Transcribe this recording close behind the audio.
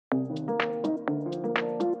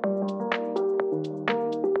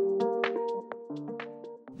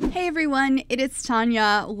Hey everyone, it is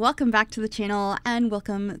Tanya. Welcome back to the channel and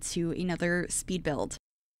welcome to another speed build.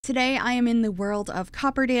 Today I am in the world of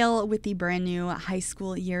Copperdale with the brand new high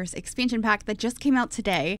school years expansion pack that just came out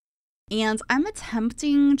today. And I'm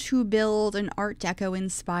attempting to build an Art Deco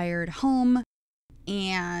inspired home.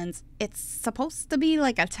 And it's supposed to be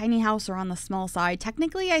like a tiny house or on the small side.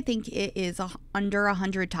 Technically, I think it is under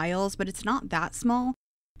 100 tiles, but it's not that small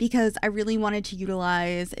because I really wanted to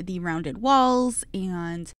utilize the rounded walls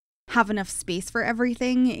and have enough space for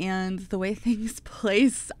everything, and the way things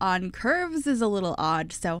place on curves is a little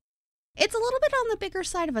odd, so it's a little bit on the bigger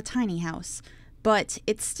side of a tiny house, but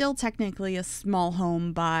it's still technically a small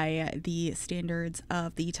home by the standards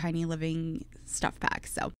of the tiny living stuff pack.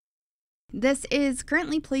 So this is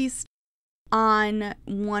currently placed on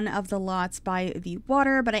one of the lots by the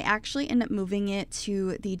water, but I actually end up moving it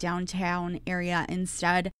to the downtown area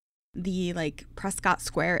instead, the like Prescott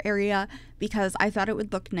Square area, because I thought it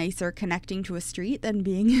would look nicer connecting to a street than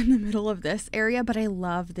being in the middle of this area. But I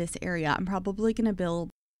love this area. I'm probably gonna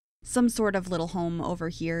build some sort of little home over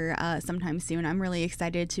here sometime soon. I'm really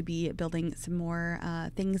excited to be building some more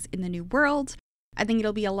things in the new world. I think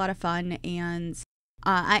it'll be a lot of fun, and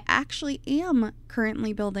I actually am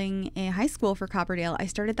currently building a high school for Copperdale. I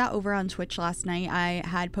started that over on Twitch last night. I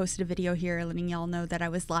had posted a video here letting y'all know that I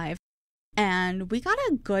was live. And we got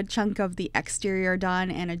a good chunk of the exterior done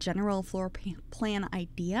and a general floor plan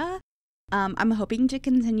idea. I'm hoping to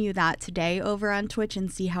continue that today over on Twitch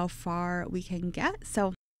and see how far we can get.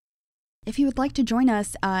 So if you would like to join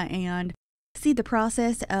us and see the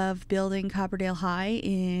process of building Copperdale High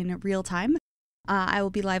in real time, I will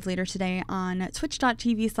be live later today on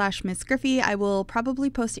twitch.tv/Miss Gryphi. I will probably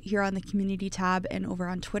post it here on the community tab and over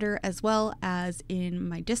on Twitter, as well as in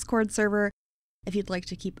my Discord server, if you'd like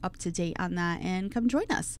to keep up to date on that and come join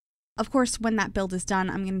us. Of course, when that build is done,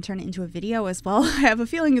 I'm going to turn it into a video as well. I have a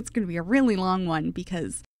feeling it's going to be a really long one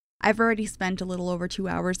because I've already spent a little over 2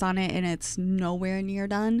 hours on it and it's nowhere near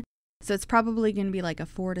done. So it's probably going to be like a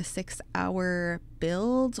 4 to 6 hour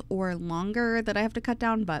build or longer that I have to cut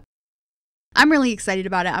down, but I'm really excited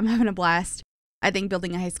about it. I'm having a blast. I think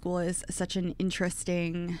building a high school is such an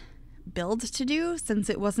interesting build to do since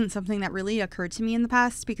it wasn't something that really occurred to me in the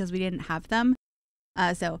past because we didn't have them.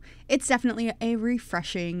 So it's definitely a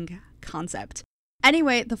refreshing concept.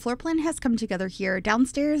 Anyway, the floor plan has come together here.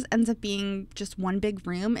 Downstairs ends up being just one big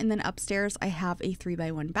room, and then upstairs I have a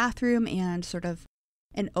 3x1 bathroom and sort of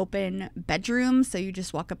an open bedroom. So you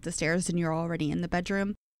just walk up the stairs and you're already in the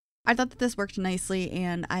bedroom. I thought that this worked nicely,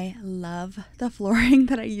 and I love the flooring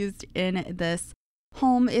that I used in this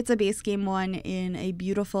home. It's a base game one in a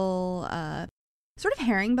beautiful sort of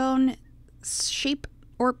herringbone shape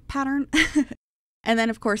or pattern. And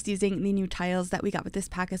then, of course, using the new tiles that we got with this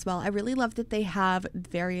pack as well. I really love that they have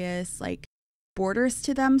various like borders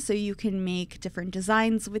to them, so you can make different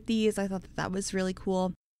designs with these. I thought that that was really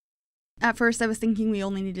cool. At first, I was thinking we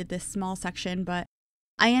only needed this small section, but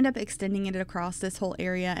I end up extending it across this whole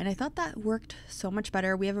area, and I thought that worked so much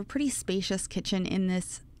better. We have a pretty spacious kitchen in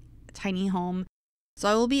this tiny home, so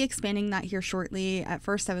I will be expanding that here shortly. At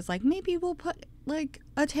first, I was like, maybe we'll put like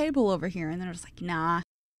a table over here, and then I was like, nah.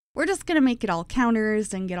 We're just going to make it all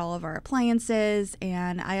counters and get all of our appliances.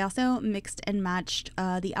 And I also mixed and matched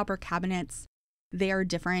the upper cabinets. They are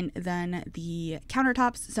different than the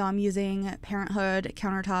countertops. So I'm using Parenthood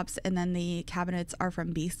countertops, and then the cabinets are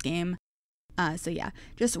from Base Game. So yeah,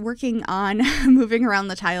 just working on moving around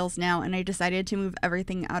the tiles now. And I decided to move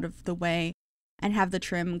everything out of the way and have the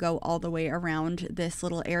trim go all the way around this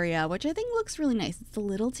little area, which I think looks really nice. It's a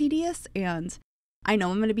little tedious, and I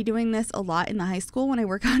know I'm going to be doing this a lot in the high school when I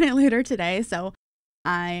work on it later today, so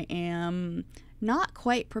I am not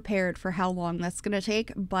quite prepared for how long that's going to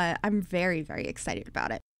take, but I'm very, very excited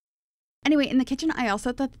about it. Anyway, in the kitchen, I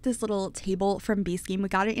also thought that this little table from Base Game, we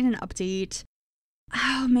got it in an update,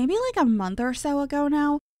 maybe like a month or so ago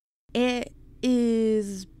now. It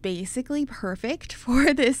is basically perfect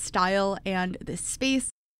for this style and this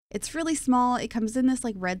space. It's really small. It comes in this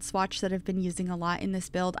like red swatch that I've been using a lot in this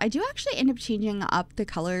build. I do actually end up changing up the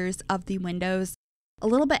colors of the windows a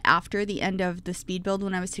little bit after the end of the speed build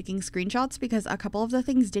when I was taking screenshots because a couple of the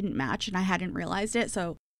things didn't match and I hadn't realized it.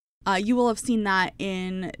 So you will have seen that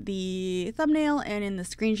in the thumbnail and in the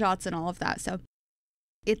screenshots and all of that. So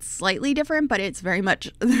it's slightly different, but it's very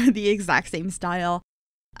much the exact same style.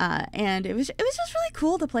 And it was just really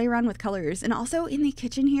cool to play around with colors. And also in the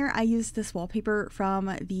kitchen here, I used this wallpaper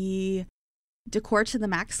from the Decor to the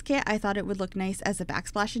Max kit. I thought it would look nice as a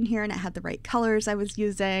backsplash in here, and it had the right colors I was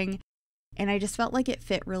using. and I just felt like it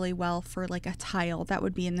fit really well for like a tile that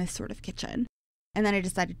would be in this sort of kitchen. And then I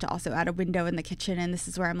decided to also add a window in the kitchen, and this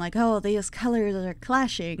is where I'm like, oh, these colors are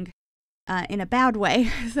clashing in a bad way.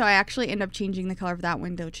 So I actually end up changing the color of that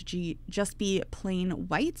window to just be plain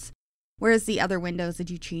white, whereas the other windows I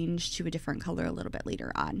do change to a different color a little bit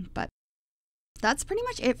later on. But that's pretty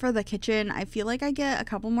much it for the kitchen. I feel like I get a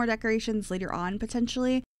couple more decorations later on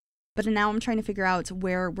potentially, but now I'm trying to figure out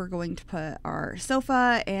where we're going to put our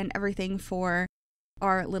sofa and everything for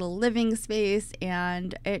our little living space,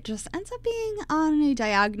 and it just ends up being on a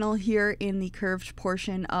diagonal here in the curved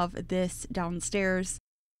portion of this downstairs.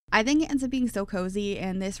 I think it ends up being so cozy,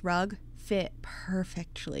 and this rug fit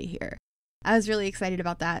perfectly here. I was really excited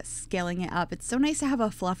about that, scaling it up. It's so nice to have a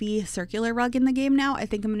fluffy circular rug in the game now. I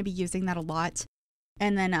think I'm going to be using that a lot.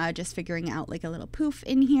 And then just figuring out like a little poof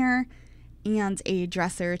in here and a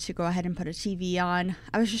dresser to go ahead and put a TV on.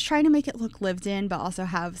 I was just trying to make it look lived in, but also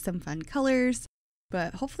have some fun colors,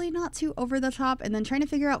 but hopefully not too over the top. And then trying to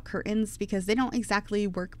figure out curtains because they don't exactly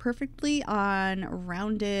work perfectly on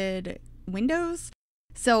rounded windows.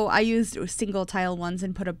 So I used single tile ones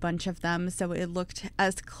and put a bunch of them so it looked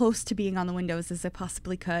as close to being on the windows as it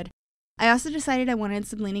possibly could. I also decided I wanted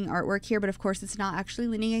some leaning artwork here, but of course it's not actually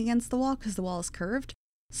leaning against the wall because the wall is curved.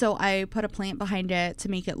 So I put a plant behind it to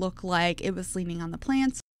make it look like it was leaning on the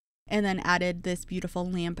plant, and then added this beautiful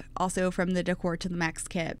lamp also from the Decor to the Max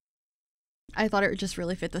kit. I thought it would just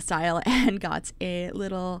really fit the style and got a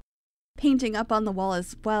little painting up on the wall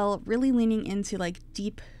as well, really leaning into like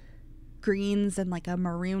deep greens and like a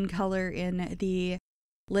maroon color in the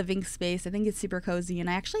living space. I think it's super cozy, and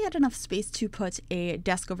I actually had enough space to put a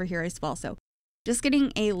desk over here as well. So just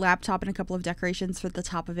getting a laptop and a couple of decorations for the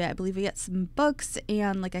top of it. I believe we get some books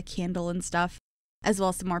and like a candle and stuff, as well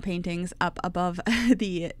as some more paintings up above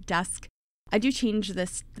the desk. I do change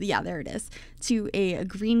this, yeah, there it is, to a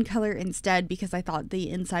green color instead because I thought the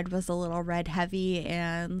inside was a little red heavy,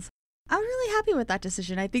 and I was really happy with that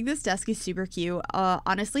decision. I think this desk is super cute.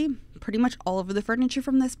 Honestly, pretty much all of the furniture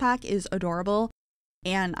from this pack is adorable,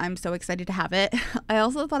 and I'm so excited to have it. I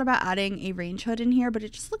also thought about adding a range hood in here, but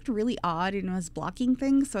it just looked really odd and was blocking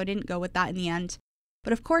things, so I didn't go with that in the end.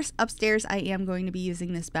 But of course, upstairs I am going to be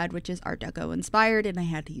using this bed, which is Art Deco inspired, and I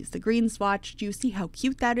had to use the green swatch. Do you see how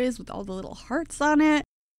cute that is with all the little hearts on it?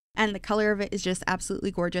 And the color of it is just absolutely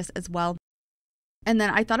gorgeous as well. And then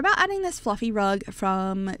I thought about adding this fluffy rug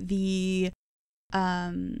from the,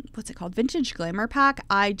 what's it called? Vintage Glamour pack.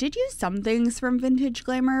 I did use some things from Vintage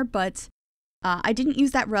Glamour, but I didn't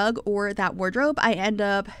use that rug or that wardrobe. I end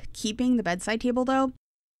up keeping the bedside table though,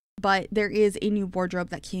 but there is a new wardrobe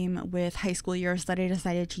that came with high school years that I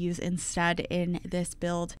decided to use instead in this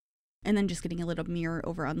build. And then just getting a little mirror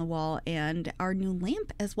over on the wall and our new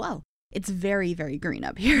lamp as well. It's very, very green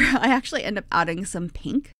up here. I actually end up adding some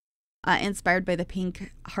pink. Inspired by the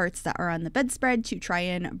pink hearts that are on the bedspread to try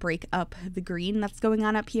and break up the green that's going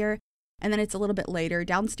on up here. And then it's a little bit later.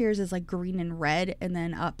 Downstairs is like green and red, and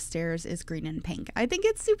then upstairs is green and pink. I think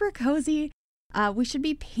it's super cozy. We should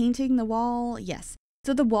be painting the wall. Yes.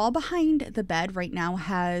 So the wall behind the bed right now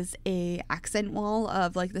has a accent wall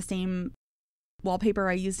of like the same wallpaper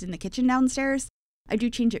I used in the kitchen downstairs. I do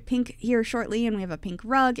change it pink here shortly, and we have a pink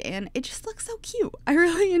rug, and it just looks so cute. I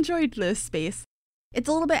really enjoyed this space. It's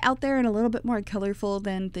a little bit out there and a little bit more colorful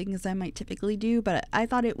than things I might typically do, but I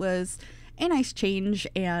thought it was a nice change,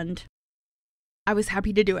 and I was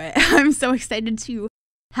happy to do it. I'm so excited to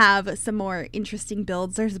have some more interesting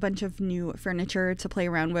builds. There's a bunch of new furniture to play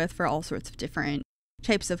around with for all sorts of different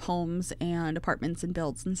types of homes and apartments and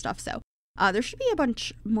builds and stuff. So there should be a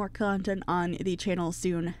bunch more content on the channel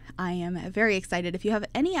soon. I am very excited. If you have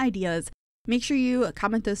any ideas, make sure you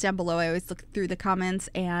comment those down below. I always look through the comments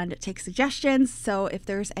and take suggestions. So if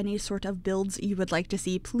there's any sort of builds you would like to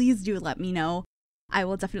see, please do let me know. I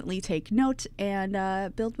will definitely take note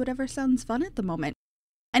and build whatever sounds fun at the moment.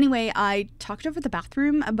 Anyway, I talked over the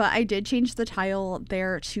bathroom, but I did change the tile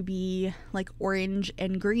there to be like orange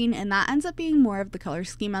and green, and that ends up being more of the color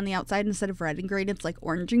scheme on the outside. Instead of red and green, it's like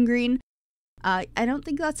orange and green. I don't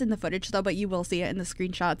think that's in the footage though, but you will see it in the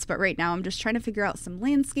screenshots. But right now I'm just trying to figure out some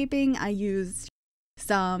landscaping. I used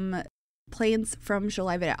some plants from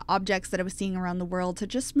Streamlabs objects that I was seeing around the world to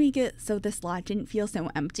just make it so this lot didn't feel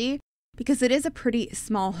so empty, because it is a pretty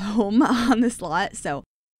small home on this lot. So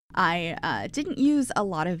I didn't use a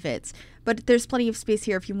lot of it, but there's plenty of space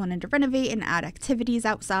here if you wanted to renovate and add activities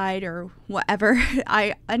outside or whatever.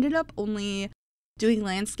 I ended up only doing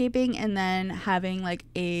landscaping and then having like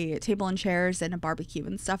a table and chairs and a barbecue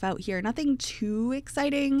and stuff out here. Nothing too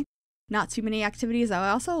exciting, not too many activities. I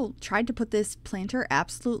also tried to put this planter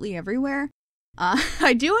absolutely everywhere.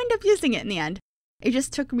 I do end up using it in the end, It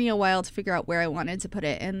just took me a while to figure out where I wanted to put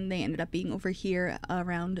it, and they ended up being over here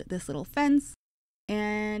around this little fence.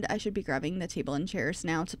 And I should be grabbing the table and chairs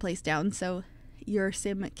now to place down so your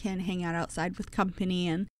sim can hang out outside with company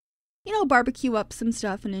and, you know, barbecue up some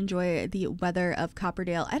stuff and enjoy the weather of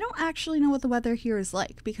Copperdale. I don't actually know what the weather here is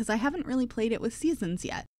like because I haven't really played it with seasons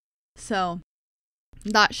yet. So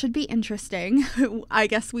that should be interesting. I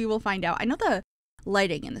guess we will find out. I know the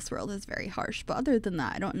lighting in this world is very harsh, but other than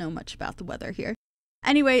that, I don't know much about the weather here.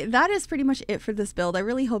 Anyway, that is pretty much it for this build. I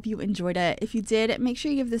really hope you enjoyed it. If you did, make sure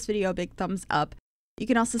you give this video a big thumbs up. You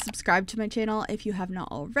can also subscribe to my channel if you have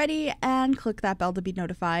not already, and click that bell to be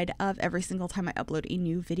notified of every single time I upload a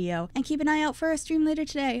new video. And keep an eye out for a stream later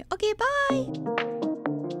today. Okay, bye!